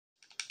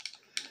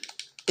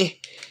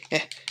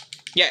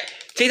Yeah,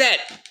 take that.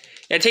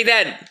 Yeah, take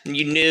that,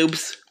 you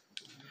noobs.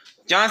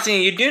 Johnson,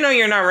 you do know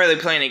you're not really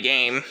playing a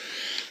game.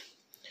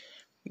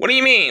 What do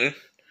you mean?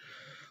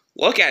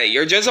 Look at it.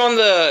 You're just on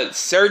the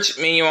search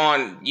menu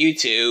on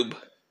YouTube.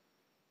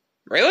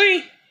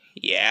 Really?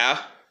 Yeah.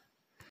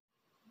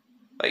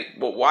 Like,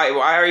 well, why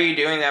are you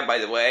doing that, by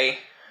the way?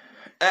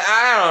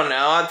 I don't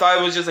know. I thought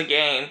it was just a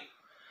game.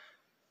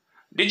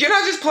 Did you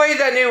not just play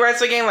that new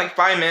wrestling game like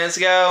 5 minutes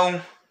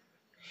ago?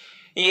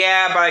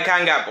 Yeah, but I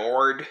kind of got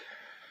bored.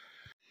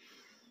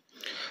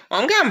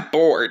 Well, I'm kind of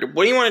bored.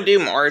 What do you want to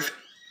do, Marth?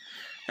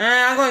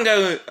 I'm going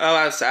to go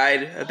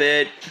outside a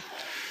bit.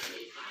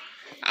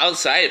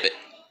 Outside a bit?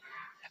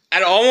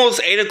 At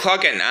almost 8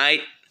 o'clock at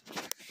night?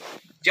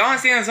 John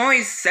Cena, it's only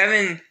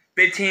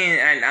 7:15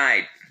 at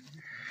night.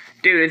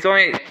 Dude, it's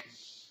only...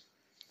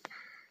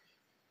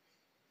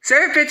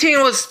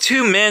 7:15 was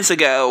 2 minutes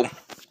ago.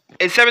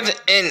 It's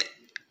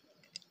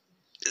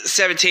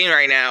 7:17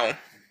 right now.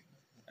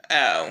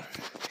 Oh.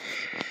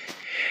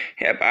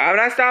 Yeah, but I'm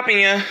not stopping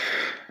you.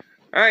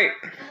 Alright.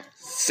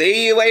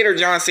 See you later,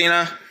 John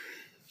Cena.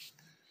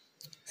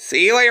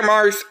 See you later,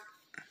 Marth.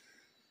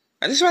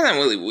 I just find that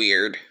really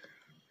weird.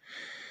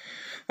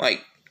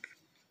 Like,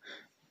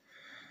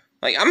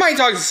 I might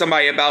talk to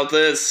somebody about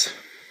this.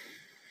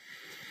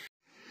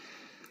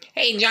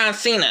 Hey, John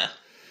Cena.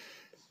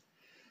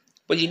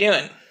 What you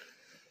doing?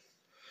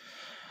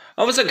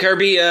 Oh, what's up,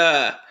 Kirby?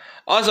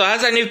 Also,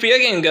 how's that new video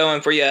game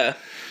going for you?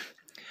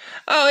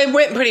 Oh, it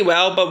went pretty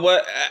well,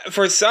 but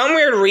for some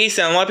weird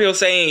reason, a lot of people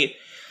saying,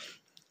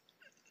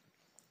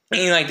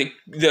 like,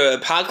 the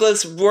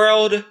Apocalypse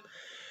world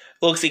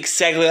looks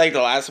exactly like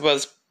The Last of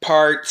Us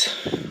Part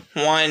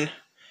 1.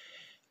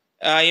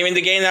 You mean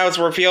the game that was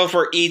revealed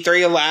for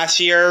E3 last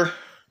year?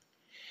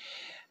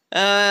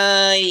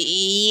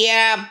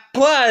 Yeah,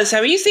 plus,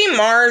 have you seen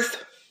Marth?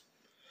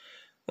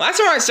 Last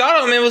time I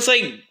saw him, it was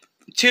like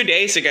 2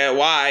 days ago.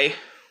 Why?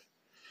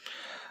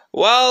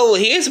 Well,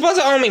 he is supposed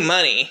to owe me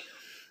money.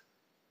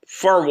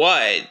 For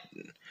what?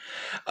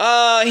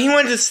 He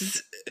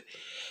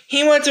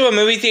went to a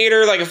movie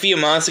theater like a few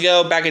months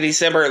ago, back in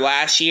December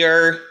last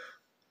year.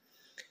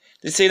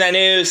 To see that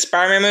new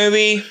Spider-Man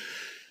movie?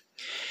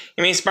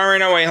 You mean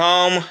Spider-Man No Way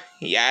Home?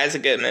 Yeah, it's a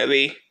good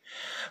movie.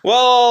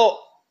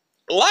 Well,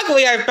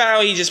 luckily I found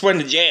out he just went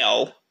to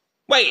jail.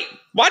 Wait,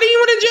 why did he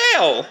went to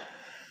jail?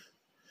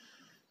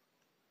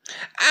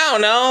 I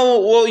don't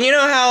know. Well, you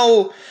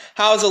know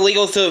how it's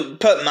illegal to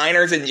put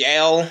minors in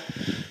jail?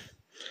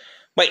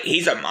 Wait,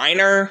 he's a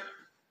minor?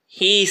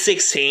 He's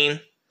 16.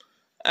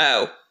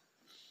 Oh.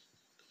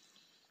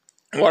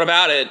 What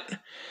about it?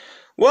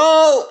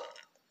 Well,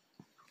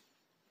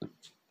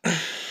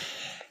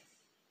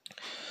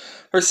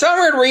 for some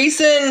weird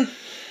reason,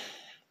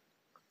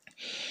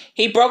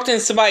 he broke into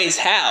somebody's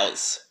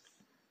house.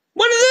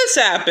 When did this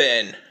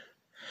happen?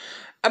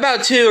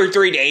 About 2 or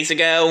 3 days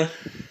ago.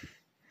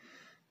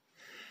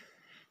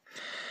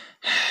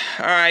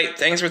 Alright,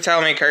 thanks for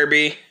telling me,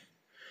 Kirby.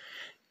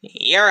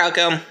 You're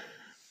welcome.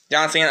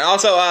 John Cena.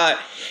 Also,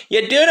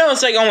 you do know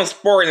it's like almost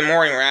 4 in the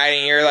morning, right?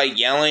 And you're like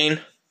yelling.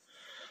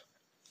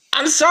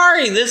 I'm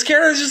sorry, this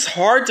character is just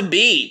hard to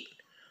beat.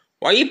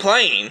 Why are you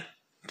playing?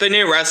 The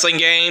new wrestling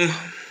game.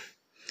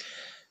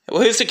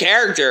 Well, who's the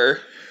character?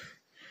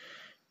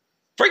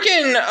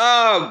 Freaking,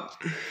 I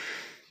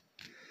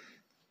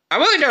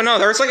really don't know.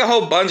 There's like a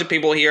whole bunch of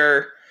people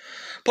here.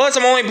 Plus,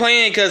 I'm only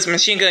playing it because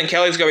Machine Gun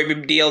Kelly's gonna be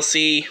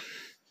DLC.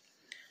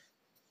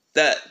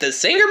 The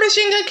singer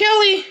Machine Gun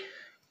Kelly?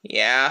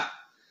 Yeah.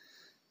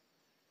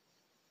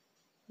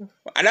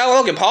 I know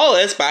Logan Paul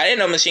is, but I didn't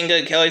know Machine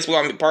Gun Kelly's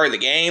going to be part of the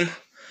game.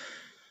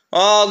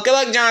 Well, good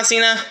luck, John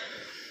Cena.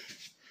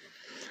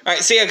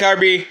 Alright, see ya,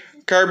 Kirby.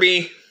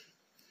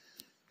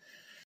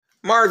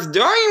 Marth,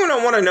 do I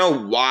even want to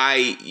know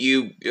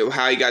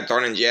how you got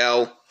thrown in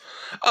jail?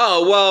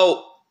 Oh,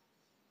 well,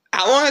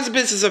 how long has the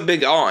business been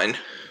gone?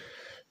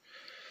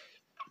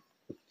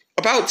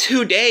 About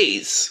 2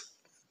 days.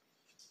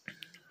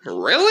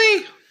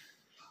 Really?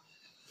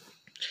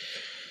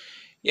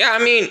 Yeah, I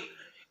mean,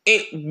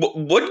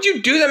 what did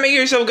you do that made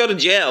yourself go to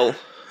jail?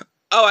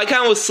 Oh, I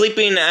kind of was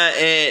sleeping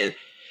at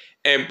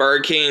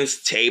Burger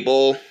King's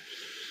table.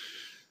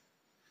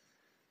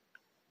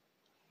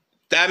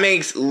 That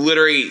makes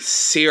literally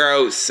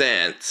 0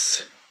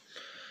 sense.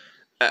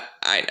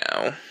 I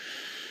know.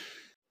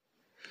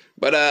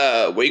 But,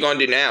 what are you gonna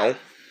do now?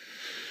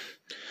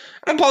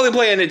 I'm probably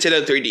play a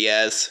Nintendo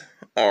 3DS.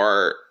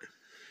 Or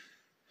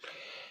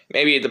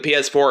maybe the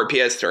PS4 or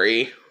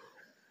PS3.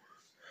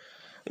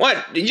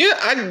 What? Did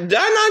I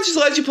not just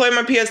let you play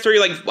my PS3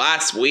 like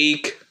last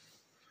week?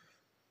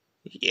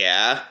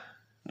 Yeah.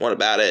 What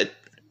about it?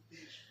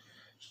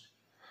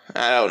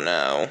 I don't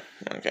know.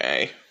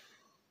 Okay.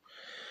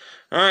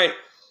 Alright.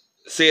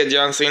 See ya,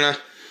 John Cena.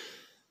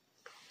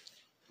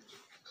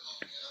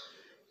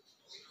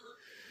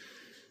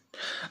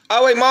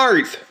 Oh, wait,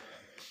 Marth.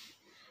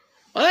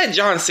 What,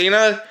 John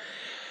Cena?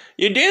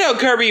 You do know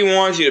Kirby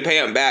wants you to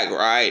pay him back,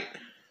 right?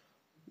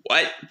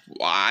 What?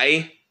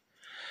 Why?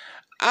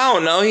 I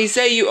don't know. He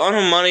said you owed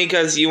him money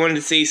because you wanted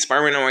to see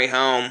Spider-Man On the Way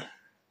Home.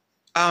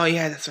 Oh,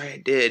 yeah, that's right, I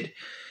did.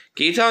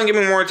 Can you tell him to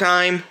give me more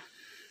time?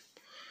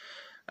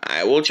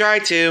 I will try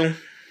to.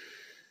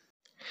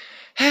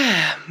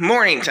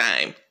 Morning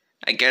time.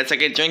 I guess I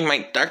could drink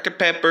my Dr.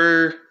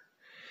 Pepper,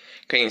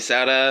 cream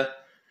soda.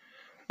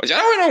 Which I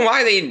don't know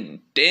why they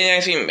didn't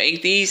actually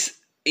make these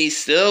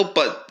still,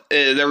 but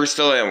they were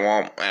still at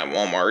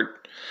Walmart.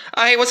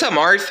 Hey, what's up,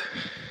 Marth?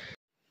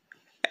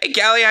 Hey,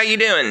 Callie, how you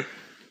doing?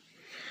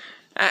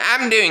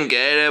 I'm doing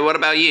good. What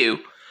about you?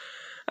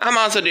 I'm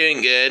also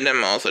doing good.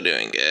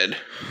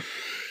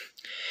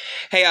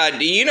 Hey,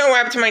 do you know what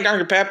happened to my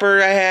Dr.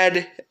 Pepper I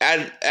had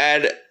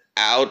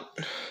out?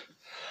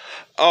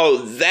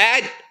 Oh,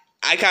 that?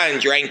 I kind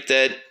of drank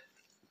it.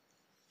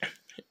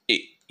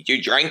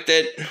 You drank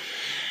it?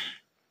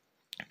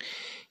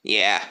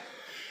 Yeah.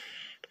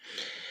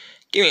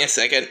 Give me a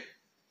second.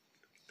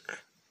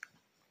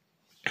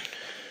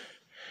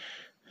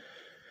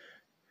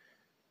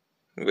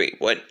 Wait,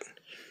 what?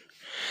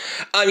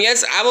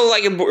 Yes, I would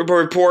like to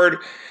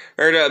report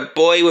the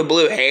boy with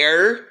blue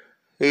hair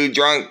who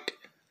drank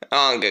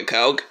good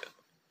Coke.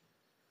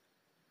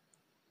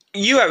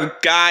 You have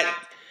got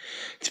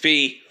to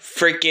be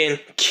freaking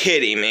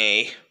kidding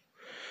me.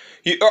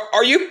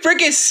 Are you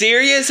freaking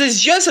serious?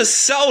 It's just a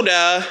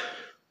soda.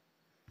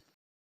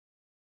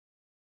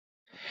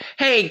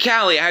 Hey,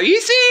 Callie, have you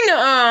seen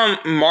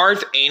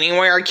Marth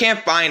anywhere? I can't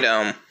find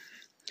him.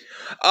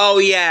 Oh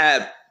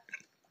yeah.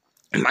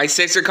 My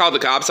sister called the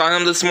cops on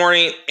him this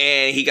morning,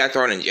 and he got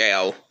thrown in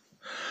jail.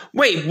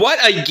 Wait, what?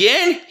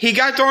 Again? He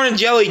got thrown in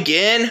jail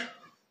again?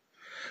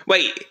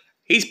 Wait,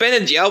 he's been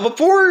in jail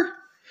before?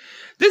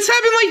 This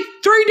happened like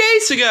 3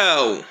 days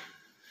ago.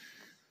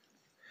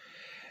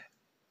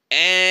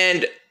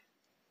 And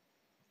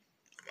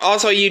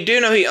also, you do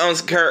know he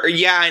owns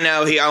yeah, I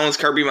know he owns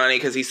Kirby money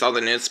because he saw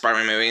the new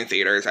Spider-Man movie in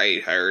theaters.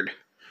 I heard.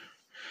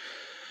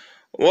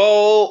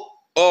 Well,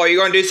 are you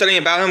going to do something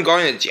about him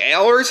going to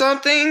jail or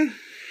something?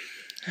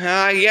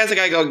 I guess I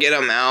gotta go get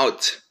him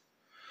out.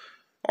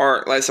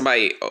 Or let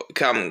somebody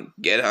come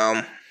get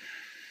him.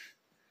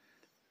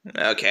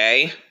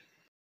 Okay.